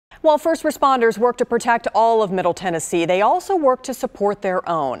While first responders work to protect all of Middle Tennessee, they also work to support their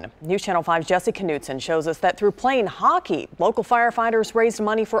own. News Channel 5's Jesse Knutson shows us that through playing hockey, local firefighters raised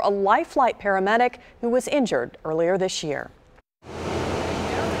money for a LifeFlight paramedic who was injured earlier this year.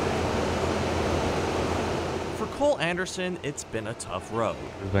 For Cole Anderson, it's been a tough road.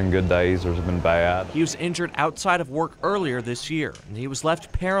 There's been good days, there's been bad. He was injured outside of work earlier this year, and he was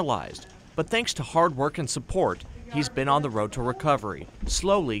left paralyzed. But thanks to hard work and support, he's been on the road to recovery,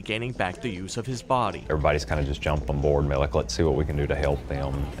 slowly gaining back the use of his body. Everybody's kind of just jumped on board and been like, let's see what we can do to help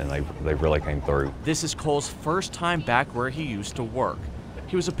them, and they really came through. This is Cole's first time back where he used to work.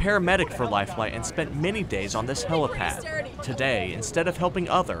 He was a paramedic for LifeFlight and spent many days on this helipad. Today, instead of helping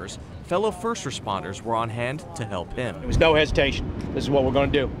others, fellow first responders were on hand to help him. There was no hesitation. This is what we're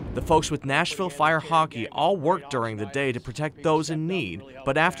going to do. The folks with Nashville Fire Hockey all work during the day to protect those in need,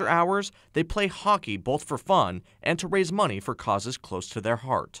 but after hours, they play hockey both for fun and to raise money for causes close to their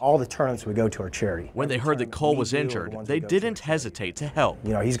heart. All the tournaments we go to are charity. When they heard that Cole was injured, they didn't hesitate to help.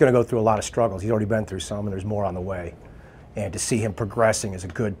 You know, he's going to go through a lot of struggles. He's already been through some, and there's more on the way. And to see him progressing is a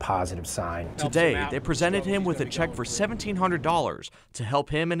good, positive sign. Today, they presented him with a check for $1,700 to help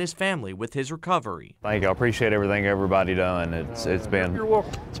him and his family with his recovery. Thank you. I appreciate everything everybody done. It's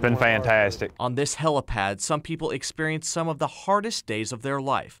been fantastic. On this helipad, some people experience some of the hardest days of their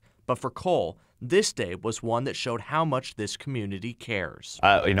life. But for Cole, this day was one that showed how much this community cares.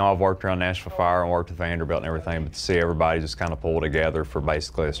 You know, I've worked around Nashville Fire and worked at Vanderbilt and everything, but to see everybody just kind of pull together for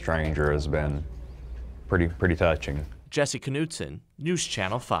basically a stranger has been pretty touching. Jesse Knutson, News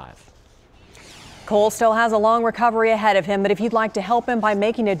Channel 5. Cole still has a long recovery ahead of him, but if you'd like to help him by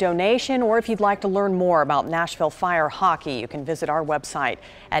making a donation or if you'd like to learn more about Nashville Fire Hockey, you can visit our website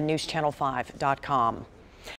at newschannel5.com.